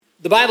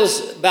The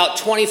Bible's about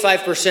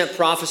 25%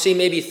 prophecy,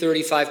 maybe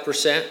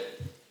 35%.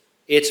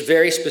 Its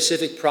very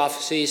specific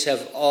prophecies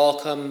have all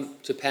come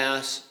to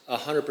pass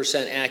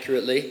 100%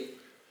 accurately.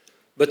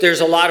 But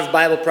there's a lot of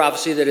Bible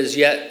prophecy that is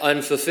yet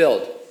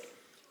unfulfilled.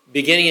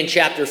 Beginning in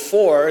chapter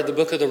 4, the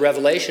book of the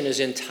Revelation is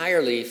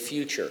entirely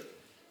future.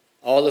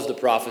 All of the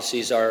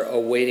prophecies are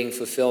awaiting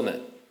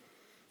fulfillment.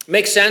 It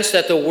makes sense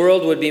that the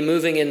world would be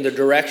moving in the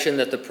direction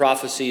that the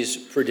prophecies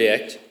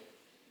predict.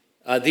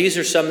 These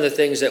are some of the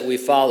things that we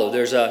follow.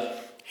 There's a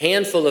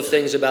handful of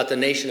things about the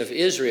nation of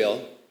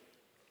Israel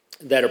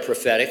that are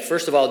prophetic.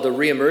 First of all, the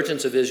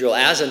reemergence of Israel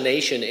as a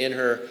nation in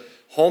her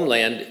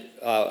homeland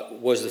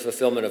was the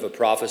fulfillment of a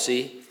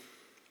prophecy.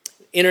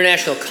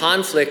 International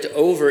conflict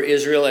over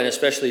Israel and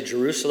especially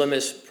Jerusalem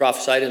is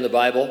prophesied in the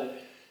Bible.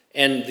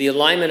 And the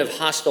alignment of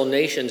hostile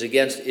nations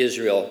against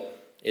Israel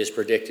is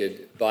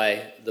predicted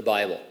by the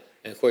Bible.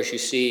 And of course, you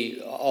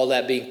see all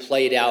that being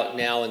played out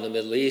now in the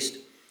Middle East.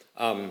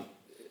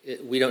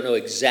 We don't know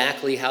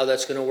exactly how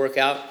that's going to work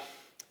out.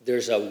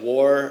 There's a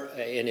war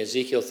in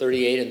Ezekiel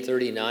 38 and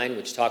 39,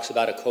 which talks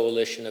about a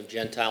coalition of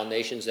Gentile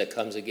nations that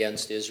comes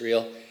against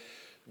Israel.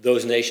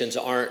 Those nations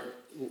aren't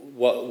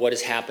what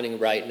is happening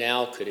right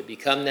now. Could it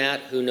become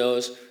that? Who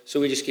knows? So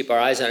we just keep our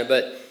eyes on it.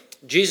 But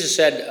Jesus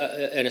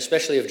said, and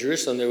especially of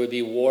Jerusalem, there would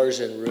be wars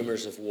and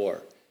rumors of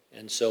war.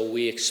 And so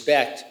we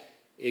expect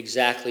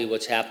exactly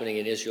what's happening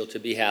in Israel to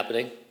be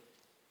happening.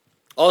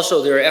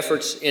 Also, there are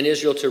efforts in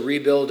Israel to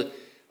rebuild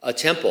a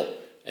temple,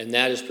 and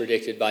that is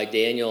predicted by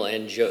Daniel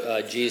and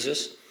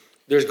Jesus.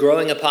 There's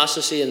growing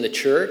apostasy in the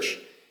church,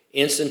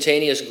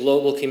 instantaneous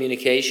global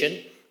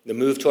communication, the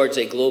move towards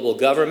a global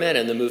government,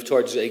 and the move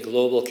towards a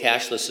global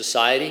cashless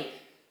society.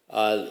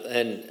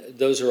 And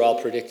those are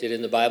all predicted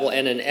in the Bible.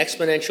 And an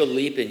exponential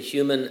leap in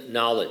human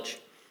knowledge,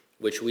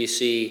 which we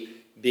see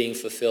being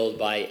fulfilled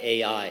by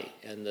AI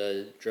and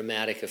the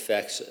dramatic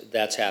effects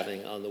that's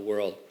having on the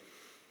world.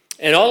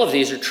 And all of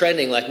these are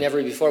trending like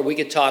never before. We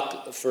could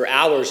talk for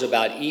hours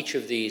about each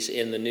of these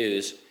in the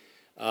news,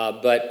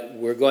 but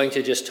we're going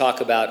to just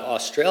talk about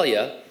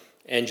Australia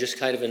and just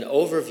kind of an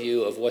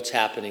overview of what's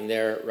happening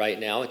there right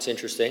now. It's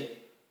interesting.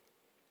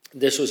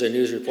 This was a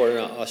news report in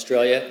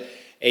Australia.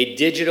 A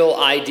digital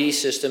ID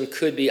system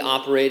could be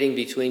operating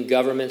between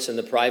governments and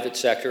the private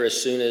sector as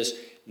soon as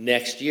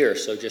next year,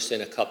 so just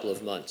in a couple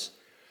of months.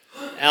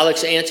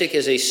 Alex Antic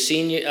is a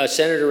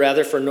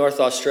senator for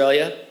North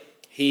Australia.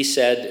 He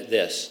said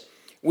this: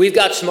 "We've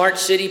got smart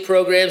city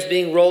programs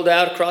being rolled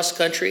out across the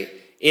country,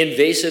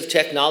 invasive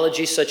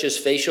technology such as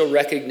facial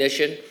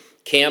recognition,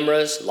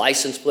 cameras,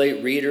 license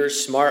plate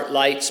readers, smart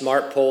lights,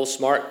 smart poles,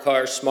 smart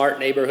cars, smart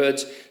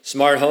neighborhoods,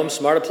 smart homes,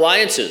 smart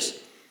appliances,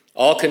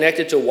 all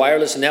connected to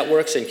wireless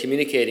networks and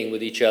communicating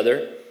with each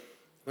other."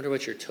 I wonder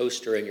what your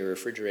toaster and your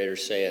refrigerator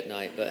say at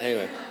night, but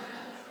anyway.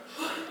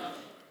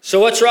 So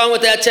what's wrong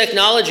with that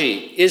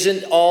technology?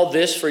 Isn't all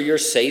this for your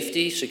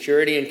safety,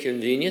 security, and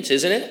convenience,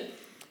 isn't it?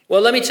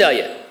 Well, let me tell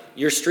you,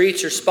 your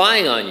streets are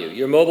spying on you.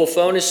 Your mobile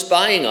phone is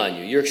spying on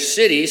you. Your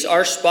cities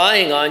are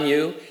spying on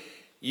you.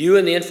 You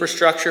and the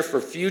infrastructure for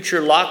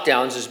future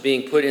lockdowns is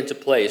being put into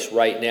place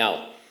right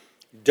now.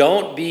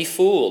 Don't be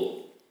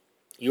fooled.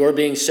 You're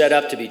being set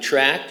up to be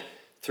tracked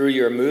through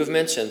your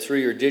movements and through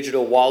your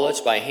digital wallets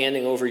by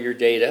handing over your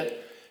data.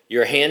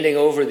 You're handing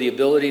over the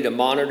ability to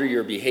monitor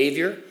your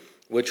behavior,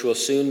 which will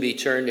soon be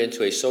turned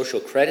into a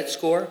social credit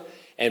score.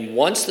 And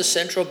once the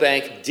central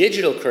bank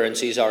digital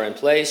currencies are in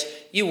place,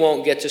 you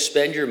won't get to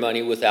spend your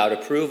money without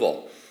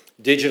approval.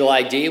 Digital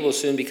ID will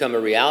soon become a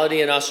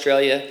reality in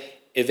Australia.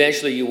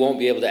 Eventually, you won't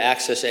be able to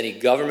access any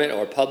government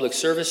or public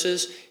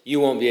services. You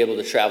won't be able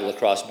to travel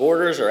across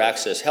borders or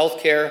access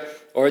healthcare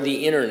or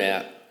the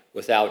internet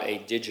without a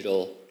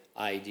digital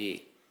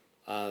ID.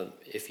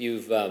 If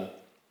you've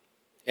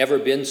ever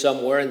been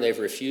somewhere and they've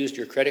refused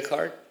your credit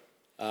card,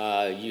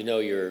 you know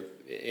you're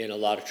in a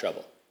lot of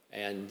trouble.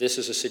 And this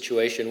is a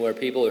situation where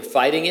people are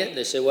fighting it.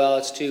 They say, well,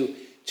 it's too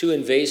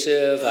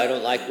invasive. I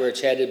don't like where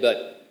it's headed.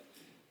 But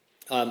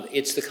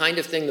it's the kind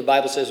of thing the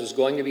Bible says was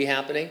going to be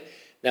happening.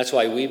 That's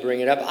why we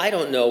bring it up. I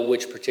don't know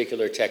which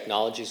particular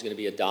technology is going to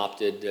be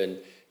adopted and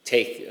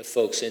take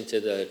folks into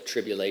the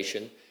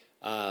tribulation.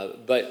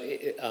 But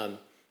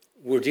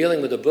we're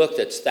dealing with a book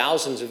that's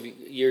thousands of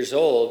years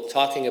old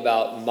talking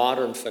about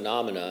modern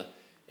phenomena,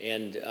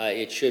 and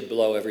it should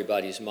blow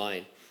everybody's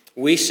mind.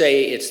 We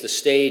say it's the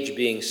stage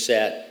being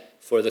set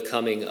for the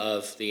coming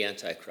of the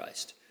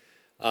Antichrist.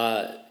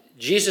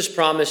 Jesus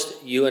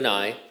promised you and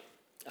I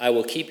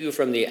will keep you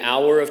from the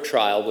hour of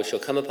trial which shall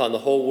come upon the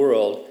whole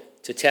world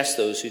to test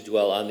those who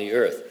dwell on the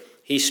earth.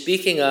 He's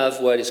speaking of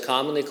what is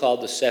commonly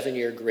called the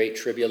 7-year Great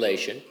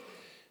Tribulation.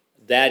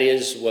 That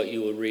is what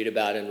you will read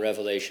about in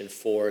Revelation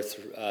 4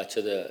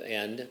 to the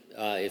end,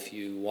 if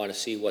you want to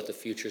see what the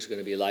future is going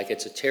to be like.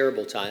 It's a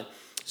terrible time.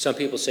 Some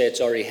people say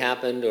it's already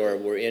happened or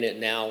we're in it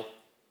now.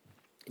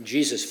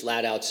 Jesus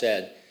flat out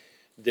said,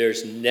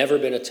 there's never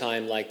been a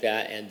time like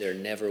that, and there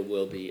never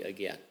will be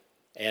again.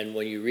 And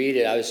when you read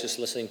it, I was just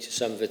listening to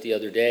some of it the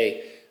other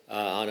day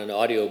on an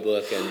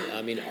audiobook, and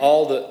I mean,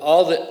 all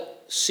the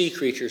sea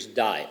creatures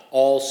die.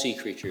 All sea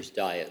creatures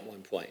die at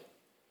one point.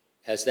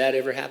 Has that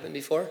ever happened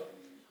before?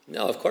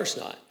 No, of course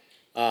not.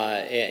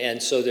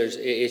 And so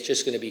it's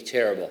just going to be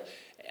terrible.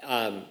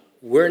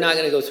 We're not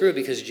going to go through it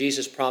because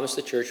Jesus promised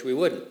the church we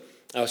wouldn't.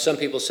 Now, some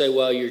people say,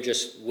 well, you're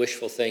just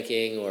wishful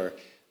thinking or,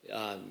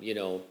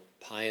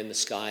 pie in the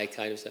sky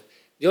kind of stuff.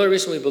 The only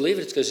reason we believe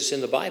it is because it's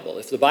in the Bible.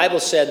 If the Bible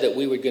said that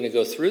we were going to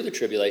go through the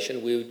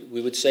tribulation,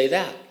 we would say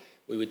that.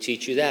 We would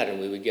teach you that, and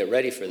we would get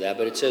ready for that.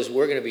 But it says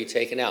we're going to be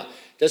taken out.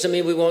 Doesn't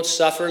mean we won't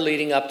suffer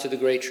leading up to the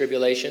Great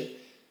Tribulation.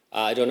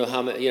 I don't know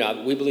how many,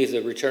 we believe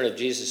the return of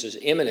Jesus is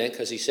imminent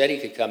because he said he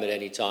could come at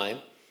any time.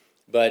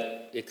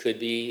 But it could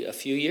be a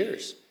few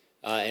years,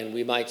 and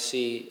we might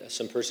see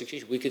some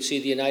persecution. We could see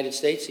the United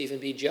States even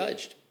be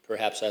judged,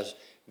 perhaps as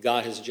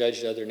God has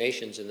judged other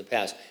nations in the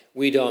past.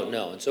 We don't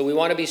know. And so we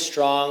want to be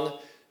strong,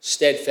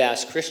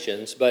 steadfast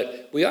Christians,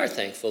 but we are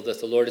thankful that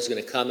the Lord is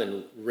going to come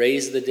and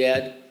raise the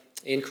dead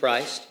in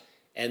Christ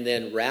and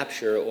then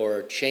rapture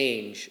or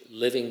change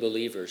living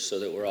believers so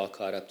that we're all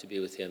caught up to be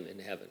with him in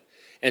heaven.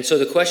 And so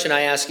the question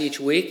I ask each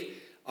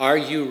week, are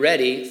you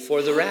ready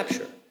for the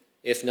rapture?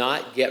 If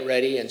not, get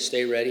ready and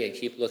stay ready and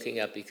keep looking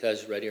up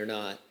because, ready or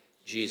not,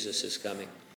 Jesus is coming.